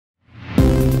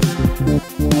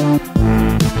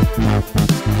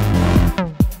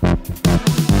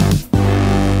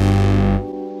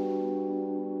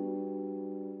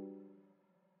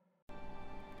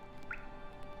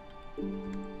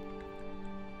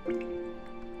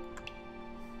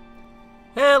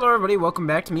Hello everybody, welcome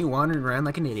back to me wandering around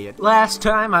like an idiot. Last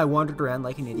time I wandered around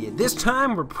like an idiot. This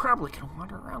time we're probably gonna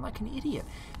wander around like an idiot.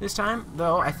 This time,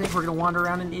 though, I think we're gonna wander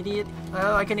around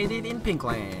like an idiot in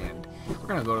Pinkland. We're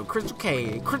gonna go to Crystal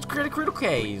Cave, Crystal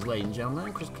Caves, ladies and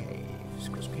gentlemen. Crystal Caves,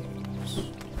 Crystal Caves.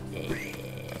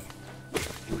 Yeah.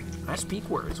 I speak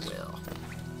words well.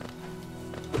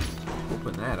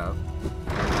 Open that up.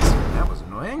 That was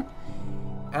annoying.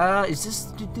 Is this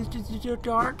the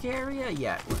dark area?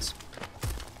 Yeah, it was.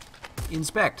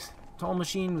 Inspect. Tall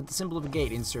machine with the symbol of a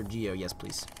gate. Insert geo. Yes,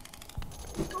 please.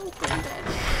 Open that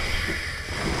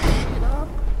shit up.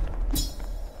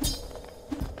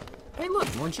 Hey,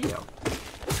 look, more geo.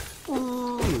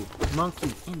 Ooh,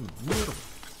 monkey in the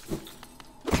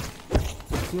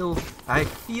middle. I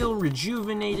feel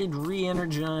rejuvenated,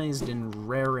 re-energized, and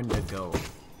raring to go.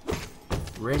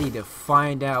 Ready to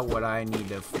find out what I need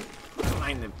to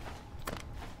find them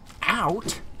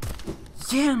out.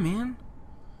 Yeah, man.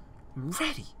 I'm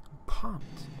ready. I'm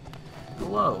pumped.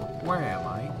 Hello. Where am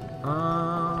I?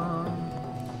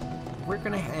 We're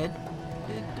gonna head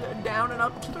down and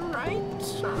up to the right.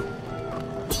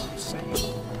 Same.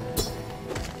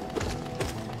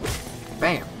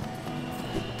 Bam.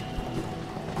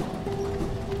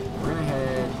 We're gonna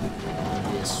head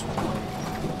this way.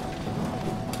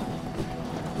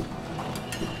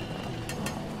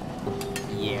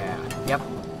 Yeah. Yep.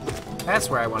 That's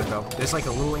where I want to go. There's like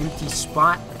a little empty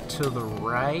spot to the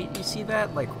right. You see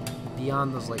that? Like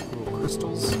beyond those like little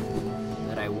crystals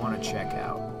that I want to check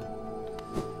out.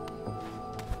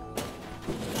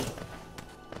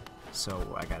 So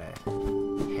I gotta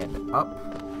head up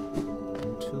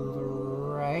and to the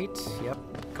right. Yep.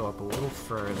 Go up a little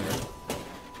further.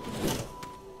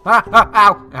 Ah! Ah!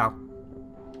 Ow! Ow!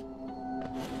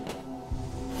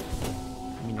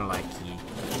 Me no likey.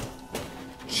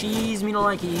 Cheese me no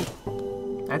likey.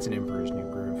 That's an Emperor's New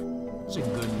Groove. It's a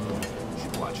good movie. You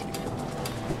should watch it again.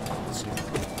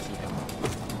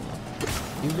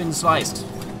 You've been sliced.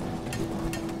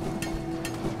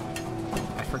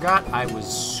 I forgot I was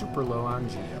super low on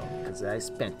geo because I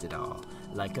spent it all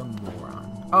like a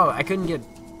moron. Oh, I couldn't get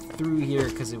through here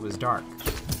because it was dark.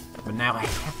 But now I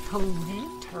have the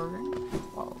lantern.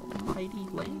 Almighty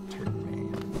lantern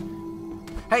man.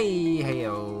 Hey,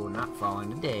 hey-oh, not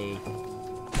falling today.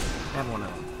 Have one of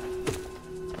them.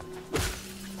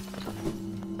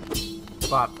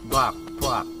 Bop, bop,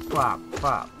 bop, bop,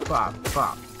 bop, bop,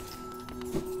 bop.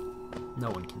 No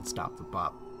one can stop the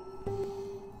bop.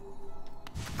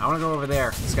 I want to go over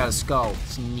there. It's got a skull.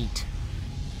 It's neat.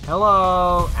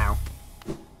 Hello! Ow.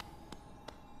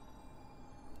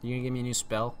 You gonna give me a new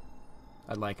spell?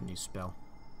 I'd like a new spell.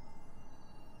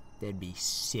 That'd be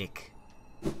sick.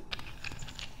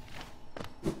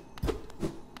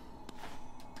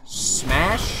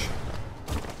 Smash?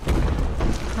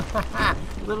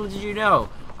 Little did you know,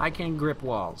 I can grip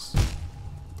walls.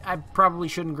 I probably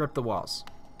shouldn't grip the walls.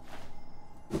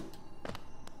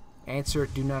 Answer,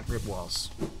 do not grip walls.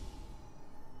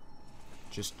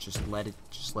 Just let it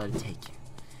take you.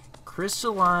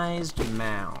 Crystallized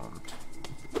mound.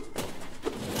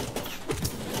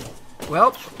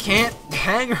 Well, can't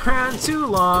hang around too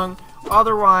long,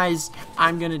 otherwise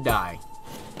I'm gonna die.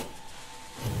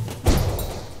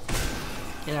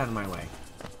 Get out of my way.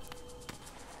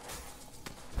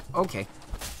 Okay.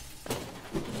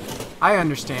 I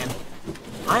understand.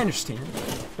 I understand.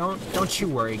 Don't you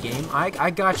worry, game. I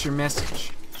got your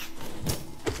message.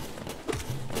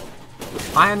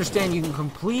 I understand you can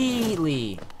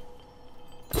completely.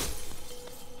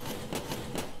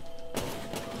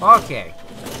 Okay.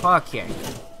 Okay.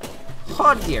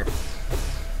 Oh dear.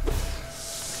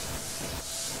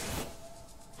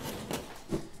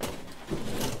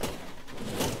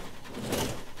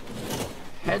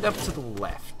 Head up to the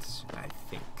left, I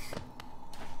think.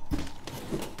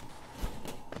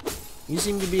 You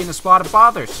seem to be in a spot of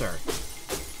bother, sir.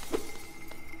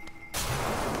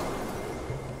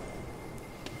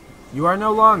 You are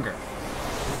no longer.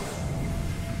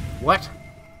 What?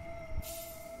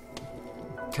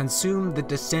 Consume the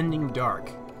descending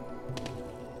dark.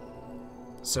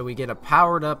 So we get a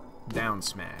powered up down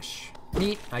smash.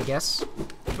 Neat, I guess.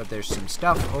 But there's some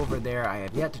stuff over there I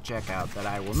have yet to check out that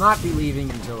I will not be leaving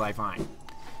until I find.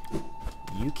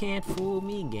 You can't fool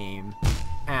me, game.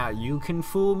 You can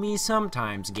fool me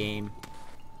sometimes, game.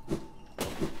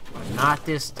 But not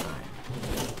this time.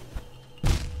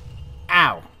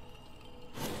 Ow!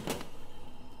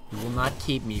 You will not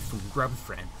keep me from Grub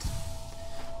Friend.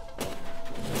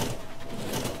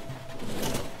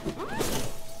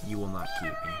 You will not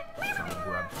keep me from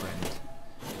Grub Friend.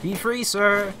 Be free,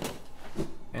 sir!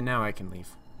 And now I can leave.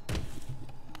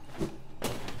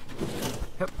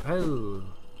 Oh,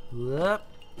 Whoop.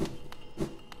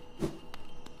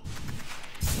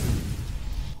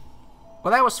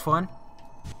 Well, that was fun.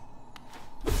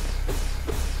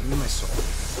 Give me my soul.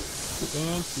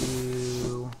 Thank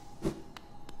you.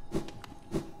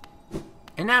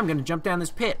 And now I'm gonna jump down this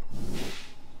pit.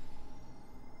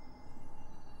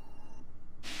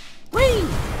 Whee!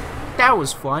 That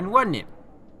was fun, wasn't it?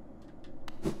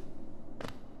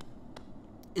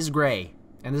 Is gray.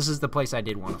 And this is the place I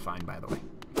did want to find, by the way.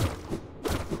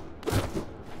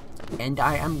 And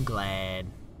I am glad.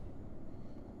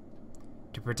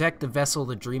 To protect the vessel,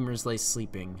 the dreamers lay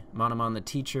sleeping. Monomon the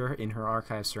teacher in her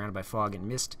archive surrounded by fog and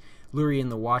mist. Lurien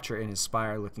the watcher in his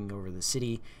spire looking over the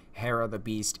city. Hera the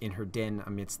beast in her den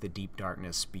amidst the deep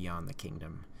darkness beyond the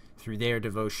kingdom. Through their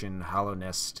devotion, Hollow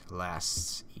Nest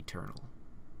lasts eternal.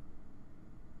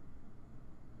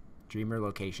 Dreamer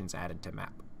locations added to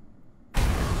map.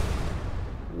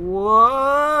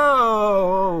 Whoa!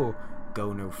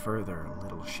 Go no further,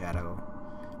 little shadow.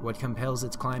 What compels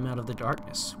its climb out of the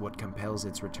darkness? What compels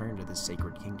its return to the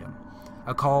sacred kingdom?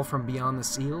 A call from beyond the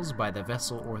seals, by the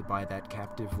vessel or by that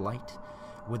captive light?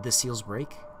 Would the seals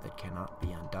break? That cannot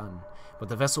be undone. But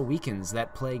the vessel weakens,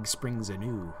 that plague springs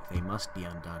anew. They must be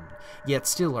undone. Yet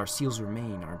still our seals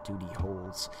remain, our duty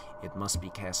holds. It must be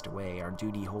cast away, our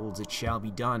duty holds, it shall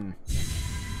be done.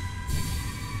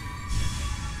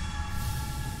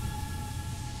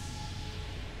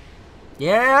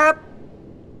 Yep!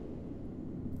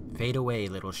 Fade away,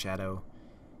 little shadow.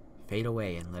 Fade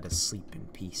away and let us sleep in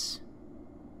peace.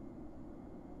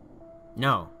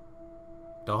 No.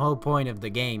 The whole point of the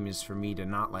game is for me to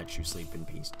not let you sleep in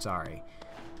peace. Sorry.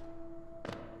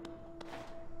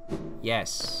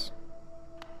 Yes.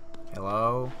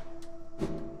 Hello?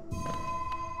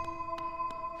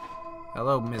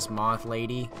 Hello, Miss Moth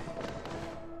Lady.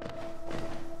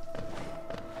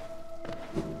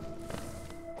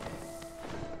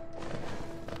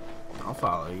 I'll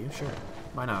follow you, sure.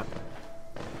 Why not?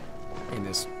 In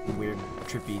this weird,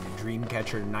 trippy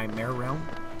dreamcatcher nightmare realm.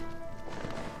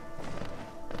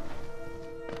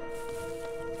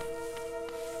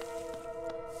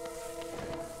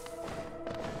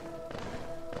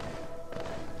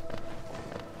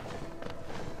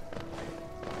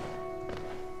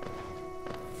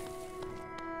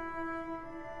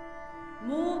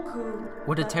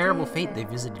 What a terrible fate they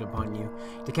visited upon you,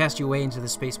 to cast you away into the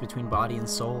space between body and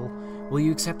soul. Will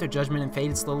you accept their judgment and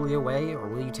fade slowly away, or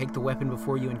will you take the weapon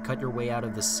before you and cut your way out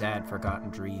of this sad, forgotten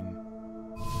dream?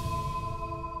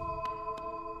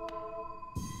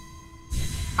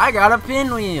 I got a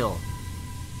pinwheel!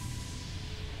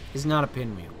 It's not a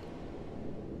pinwheel.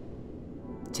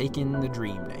 Take in the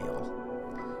dream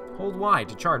nail. Hold Y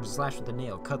to charge and slash with the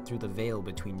nail, cut through the veil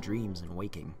between dreams and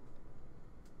waking.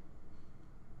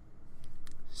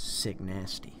 Sick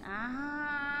nasty.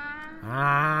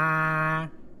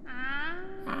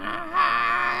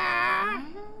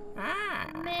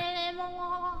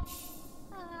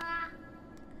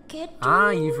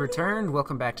 You've returned.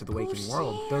 Welcome back to the waking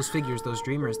world. Those figures, those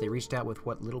dreamers, they reached out with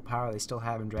what little power they still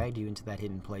have and dragged you into that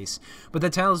hidden place. But the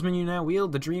talisman you now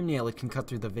wield, the dream nail, it can cut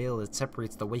through the veil that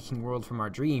separates the waking world from our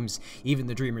dreams. Even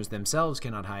the dreamers themselves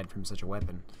cannot hide from such a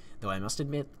weapon. Though I must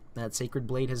admit, that sacred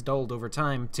blade has dulled over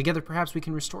time. Together perhaps we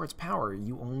can restore its power.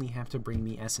 You only have to bring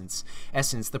me essence.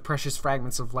 Essence, the precious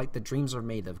fragments of light that dreams are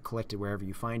made of. Collect it wherever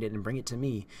you find it and bring it to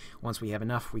me. Once we have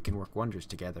enough, we can work wonders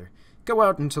together. Go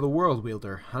out into the world,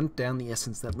 wielder. Hunt down the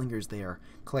essence that lingers there.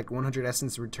 Collect 100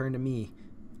 essence and return to me.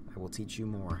 I will teach you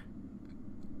more.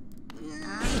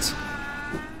 Neat.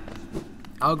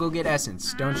 I'll go get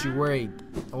essence. Don't you worry,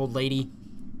 old lady.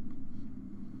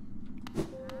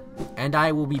 And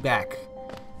I will be back.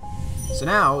 So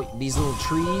now, these little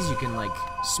trees, you can, like,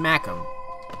 smack them.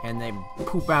 And they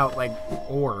poop out, like,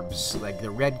 orbs. Like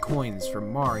the red coins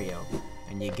from Mario.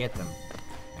 And you get them.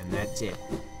 And that's it.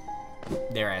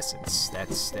 Their essence.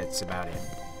 That's about it.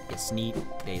 It's neat.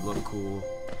 They look cool.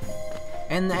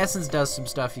 And the essence does some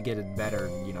stuff. You get a better,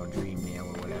 you know, dream nail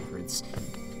or whatever. It's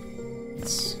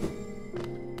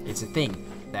a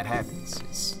thing that happens.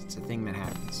 It's a thing that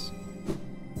happens.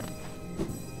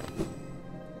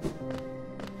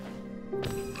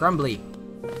 Grumbly.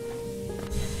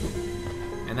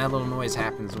 And that little noise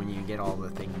happens when you get all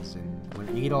the things and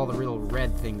when you get all the real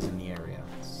red things in the area.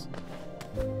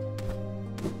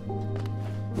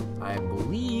 I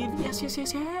believe, yes, this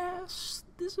is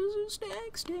a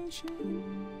snack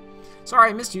station.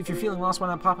 Sorry I missed you. If you're feeling lost, why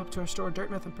not pop up to our store,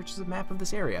 Dirtmouth, and purchase a map of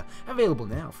this area. Available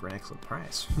now for an excellent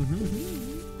price.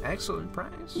 Excellent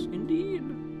price, indeed.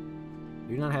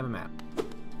 Do not have a map.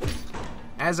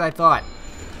 As I thought.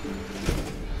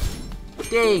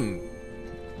 Ding!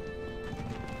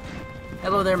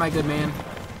 Hello there, my good man.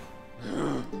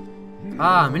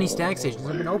 Ah, many stag stations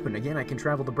have been opened. Again, I can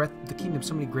travel the breadth of the kingdom,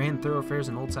 so many grand thoroughfares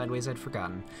and old sideways I'd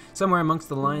forgotten. Somewhere amongst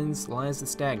the lines lies the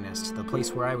stag nest, the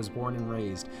place where I was born and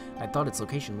raised. I thought its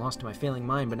location lost to my failing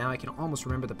mind, but now I can almost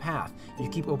remember the path. If you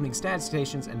keep opening stag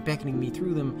stations and beckoning me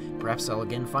through them, perhaps I'll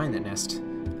again find that nest.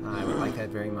 I would like that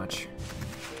very much.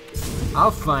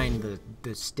 I'll find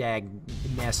the stag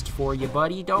nest for you,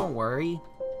 buddy. Don't worry.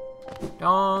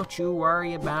 Don't you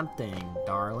worry about a thing,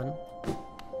 darling.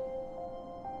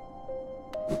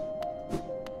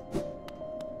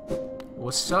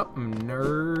 What's up,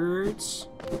 nerds?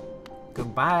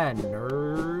 Goodbye,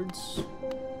 nerds.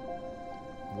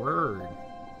 Word.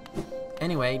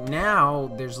 Anyway,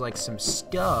 now there's like some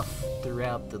stuff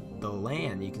throughout the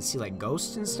land. You can see like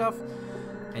ghosts and stuff,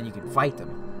 and you can fight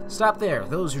them. Stop there.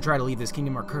 Those who try to leave this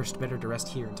kingdom are cursed. Better to rest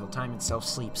here until time itself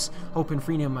sleeps. Hope and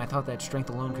freedom, I thought that strength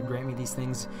alone could grant me these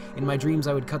things. In my dreams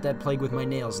I would cut that plague with my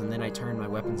nails, and then I turned my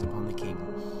weapons upon the king.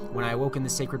 When I awoke in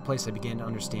this sacred place, I began to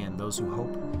understand those who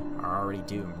hope are already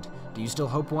doomed. Do you still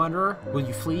hope, Wanderer? Will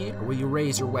you flee, or will you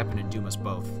raise your weapon and doom us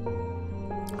both?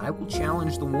 I will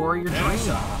challenge the warrior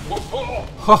dream.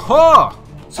 Ho ho!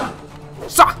 Sa!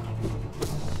 Sa!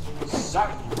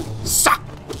 Sa!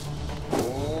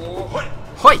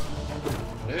 Hoi!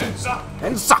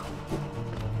 And sa!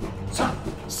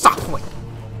 Sa hoi!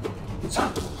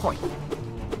 Hoi!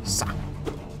 Sa!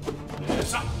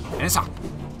 And sa!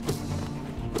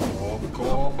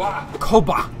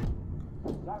 Koba!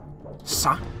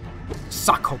 Sa!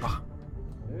 Sa Koba!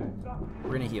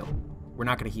 We're gonna heal. We're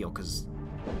not gonna heal, because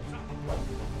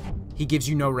he gives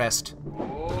you no rest.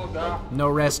 No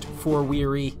rest for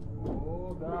weary.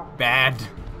 Bad.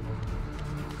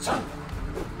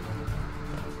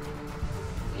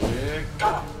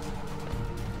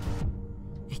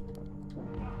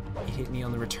 It hit me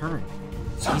on the return.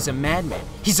 He's a madman.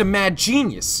 He's a mad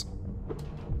genius.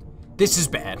 This is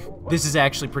bad. This is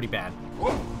actually pretty bad.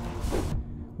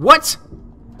 What?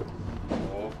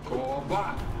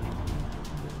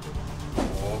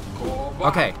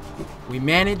 Okay, we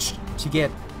managed to get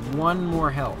one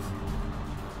more health.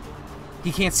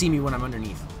 He can't see me when I'm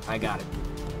underneath. I got it.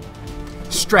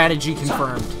 Strategy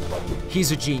confirmed.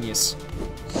 He's a genius.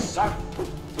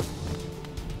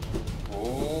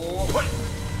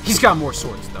 He's got more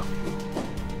swords, though.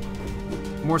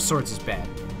 More swords is bad.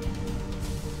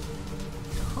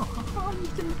 You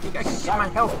didn't think I could get my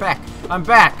health back. I'm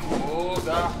back.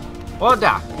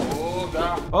 Oda.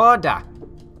 Oda.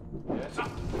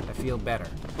 I feel better.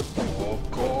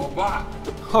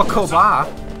 Hokoba.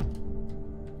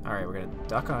 Alright, we're gonna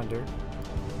duck under. And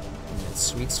then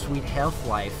sweet, sweet health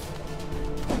life.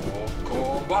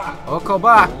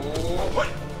 Okoba.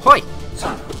 Hoi.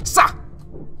 Sa.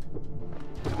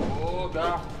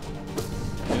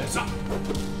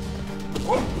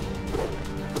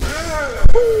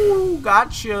 Ooh,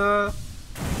 gotcha.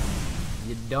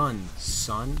 You're done,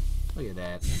 son. Look at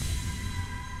that.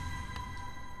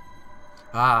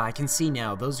 Ah, I can see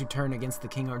now. Those who turn against the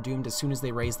king are doomed as soon as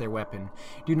they raise their weapon.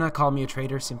 Do not call me a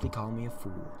traitor, simply call me a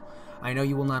fool. I know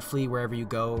you will not flee wherever you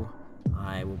go.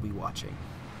 I will be watching.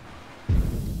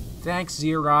 Thanks,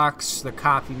 Xerox, the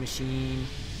copy machine.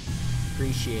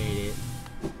 Appreciate it.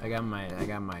 I got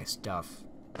my stuff.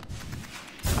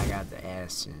 I got the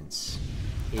essence.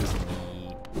 Isn't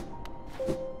it?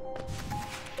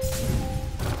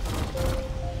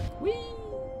 Whee!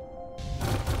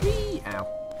 Whee! Ow.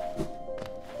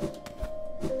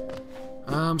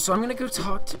 So I'm gonna go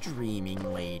talk to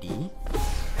Dreaming Lady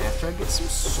after I get some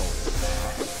soul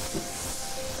back.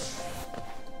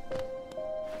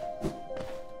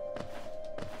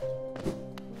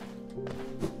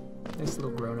 Nice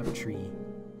little grown-up tree.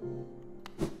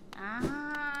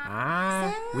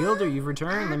 Wielder, you've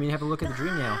returned. Let me have a look at the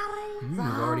dream now. You've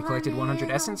already collected 100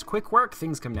 essence. Quick work.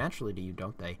 Things come naturally to you,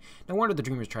 don't they? No wonder the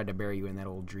dreamers tried to bury you in that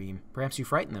old dream. Perhaps you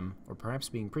frightened them, or perhaps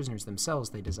being prisoners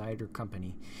themselves, they desired your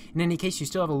company. In any case, you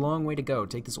still have a long way to go.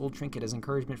 Take this old trinket as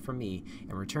encouragement from me,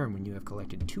 and return when you have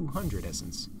collected 200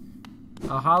 essence.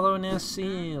 A hollowness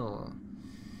seal.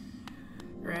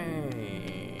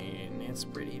 Great. It's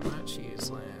pretty much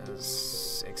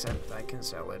useless, except I can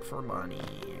sell it for money,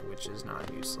 which is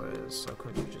not useless, so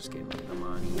could you just give me the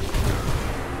money?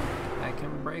 I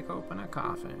can break open a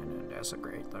coffin and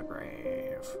desecrate the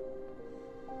grave.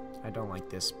 I don't like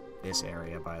this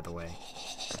area, by the way.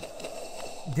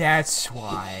 That's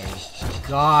why.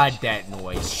 God, that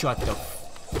noise. Shut the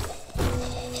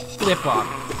flip up.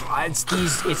 It's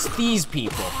these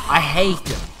people. I hate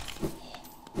them.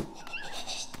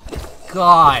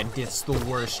 God, it's the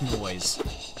worst noise.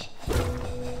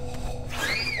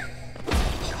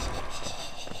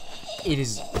 It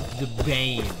is the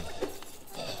bane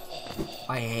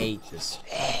I hate this.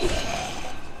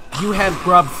 You have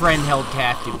grub friend held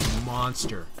captive, you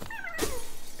monster.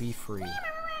 Be free.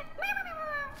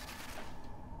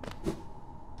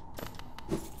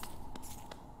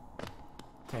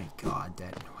 Thank God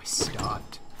that noise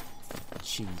stopped.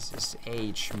 Jesus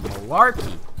H.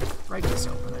 Malarkey. Break this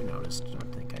open, I noticed. I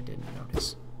don't think I didn't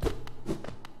notice.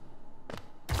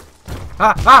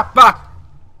 Ah! Ah! Ah!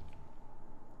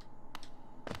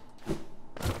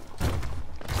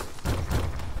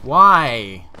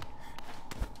 Why?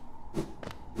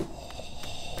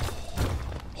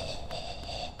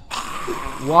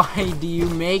 Why do you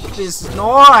make this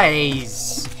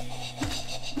noise?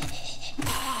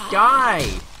 Die!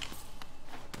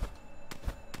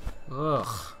 Ugh.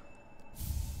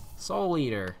 Soul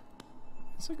Eater.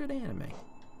 It's a good anime.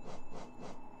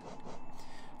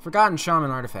 Forgotten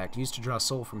Shaman Artifact, used to draw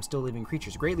soul from still living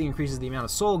creatures, greatly increases the amount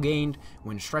of soul gained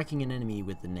when striking an enemy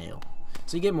with the nail.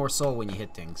 So you get more soul when you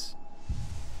hit things.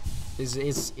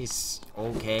 It's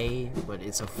okay, but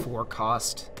it's a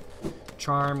 4-cost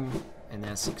charm, and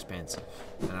that's expensive.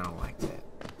 And I don't like that.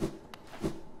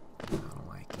 I don't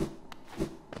like it.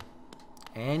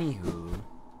 Anywho,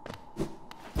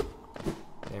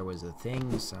 there was a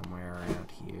thing somewhere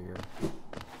around here.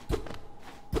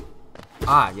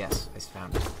 Ah, yes, I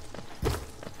found it.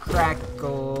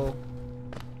 Crackle.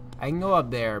 I can go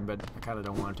up there, but I kind of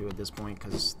don't want to at this point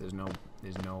because there's no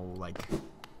like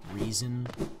reason.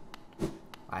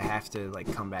 I have to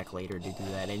like come back later to do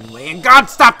that anyway. And God,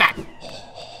 stop that!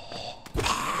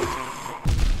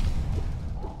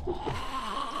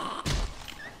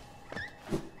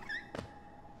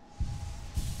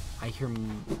 I hear.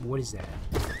 What is that?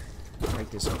 Break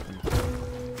this open.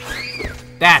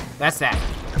 That's that.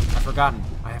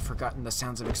 I have forgotten the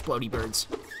sounds of explodey birds.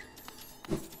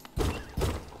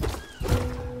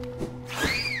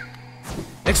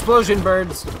 Explosion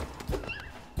birds.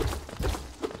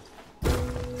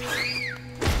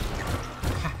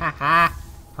 Ha ha.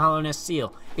 Hollowness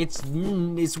seal. It's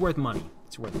worth money.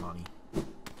 It's worth money.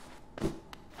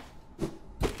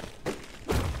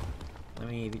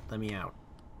 Let me out.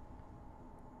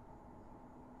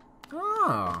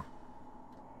 Oh.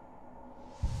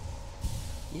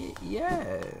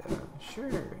 Yeah,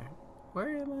 sure. Where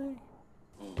am I?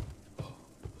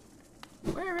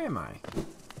 Where am I?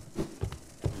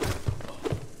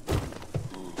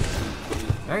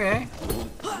 Okay.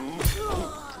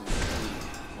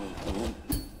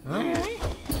 Okay.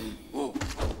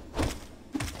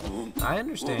 I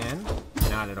understand.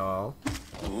 Not at all.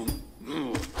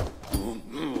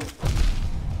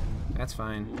 That's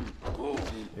fine.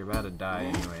 You're about to die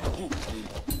anyway.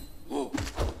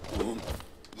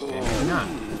 Maybe not.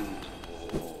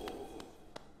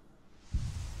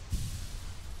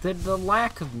 The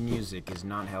lack of music is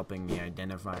not helping me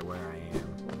identify where I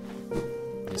am.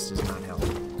 This does not help. I'm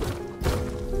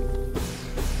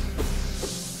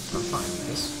fine with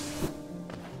this.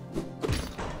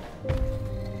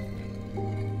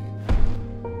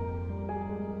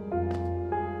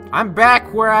 I'm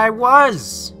back where I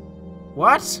was!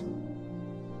 What?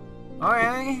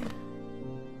 Okay.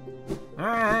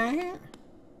 Alright.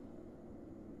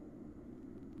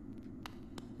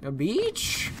 A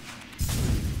beach?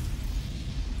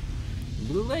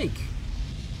 Blue Lake.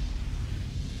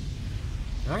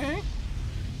 Okay.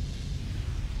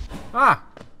 Ah!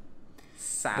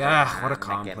 What a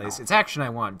calm place. It's action I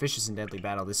want. Vicious and deadly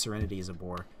battle. This serenity is a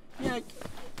bore. Yeah,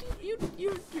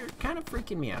 you're kind of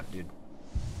freaking me out, dude.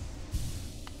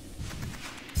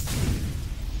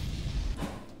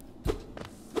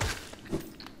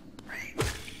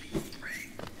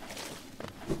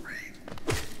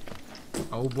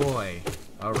 Oh boy,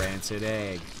 a rancid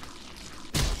egg.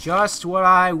 Just what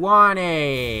I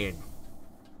wanted!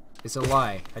 It's a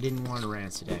lie. I didn't want a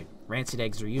rancid egg. Rancid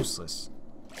eggs are useless.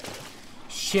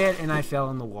 Shit, and I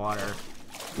fell in the water.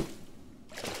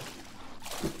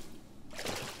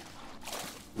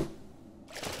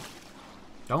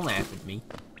 Don't laugh at me.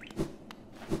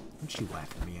 Don't you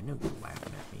laugh at me. I know you're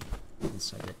laughing at me.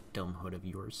 Inside that dumb hood of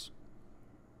yours.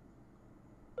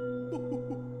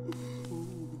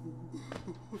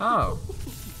 Oh.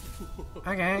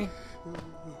 Okay.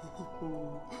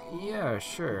 Yeah,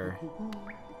 sure.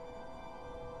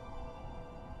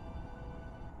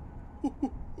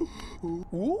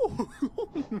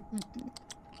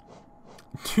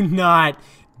 Do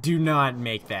not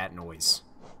make that noise.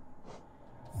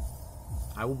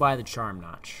 I will buy the charm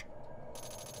notch.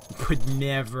 But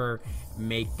never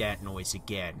make that noise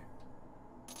again.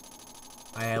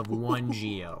 I have 1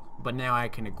 geo, but now I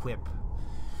can equip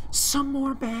some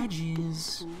more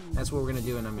badges. That's what we're gonna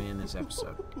do when I'm in this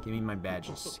episode. Give me my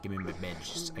badges. Give me my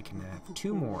badges. I can have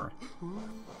 2 more.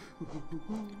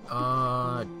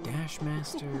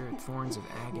 Dashmaster, Thorns of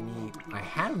Agony. I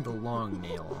have the long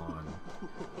nail on.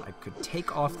 I could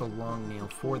take off the long nail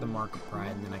for the Mark of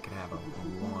Pride, and then I could have a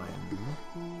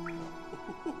 1.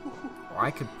 Or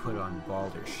I could put on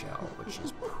Balder Shell, which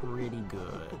is pretty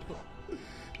good.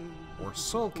 Or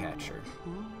Soul Catcher.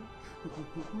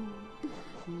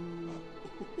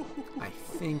 I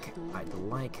think I'd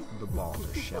like the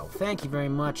Balder Shell. Thank you very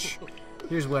much.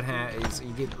 Here's what is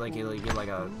you get like a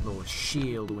little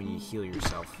shield when you heal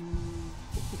yourself.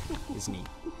 It's neat.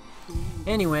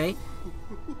 Anyway,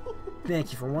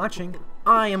 thank you for watching.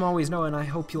 I am always Noah, and I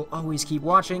hope you'll always keep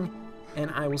watching,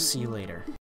 and I will see you later.